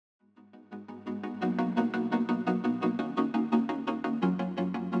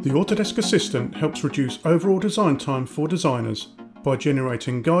The Autodesk Assistant helps reduce overall design time for designers by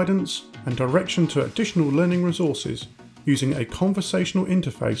generating guidance and direction to additional learning resources using a conversational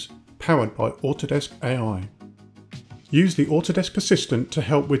interface powered by Autodesk AI. Use the Autodesk Assistant to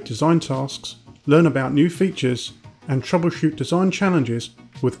help with design tasks, learn about new features, and troubleshoot design challenges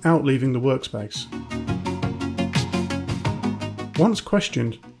without leaving the workspace. Once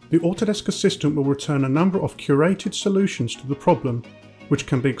questioned, the Autodesk Assistant will return a number of curated solutions to the problem, which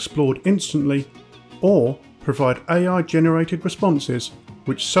can be explored instantly, or provide AI-generated responses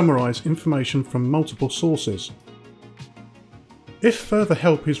which summarize information from multiple sources. If further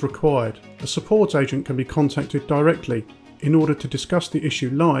help is required, a support agent can be contacted directly in order to discuss the issue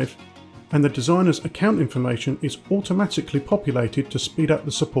live, and the designer's account information is automatically populated to speed up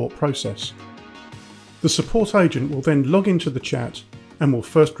the support process. The support agent will then log into the chat and will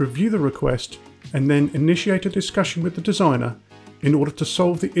first review the request and then initiate a discussion with the designer in order to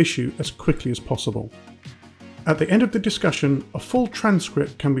solve the issue as quickly as possible. At the end of the discussion, a full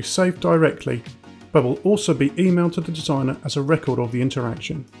transcript can be saved directly, but will also be emailed to the designer as a record of the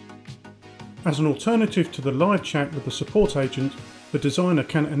interaction. As an alternative to the live chat with the support agent, the designer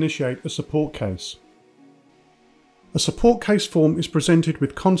can initiate a support case. A support case form is presented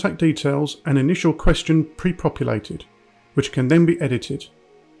with contact details and initial question pre-populated, which can then be edited.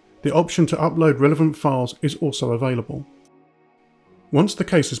 The option to upload relevant files is also available. Once the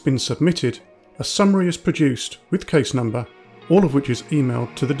case has been submitted, a summary is produced with case number, all of which is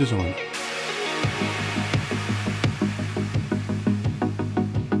emailed to the designer.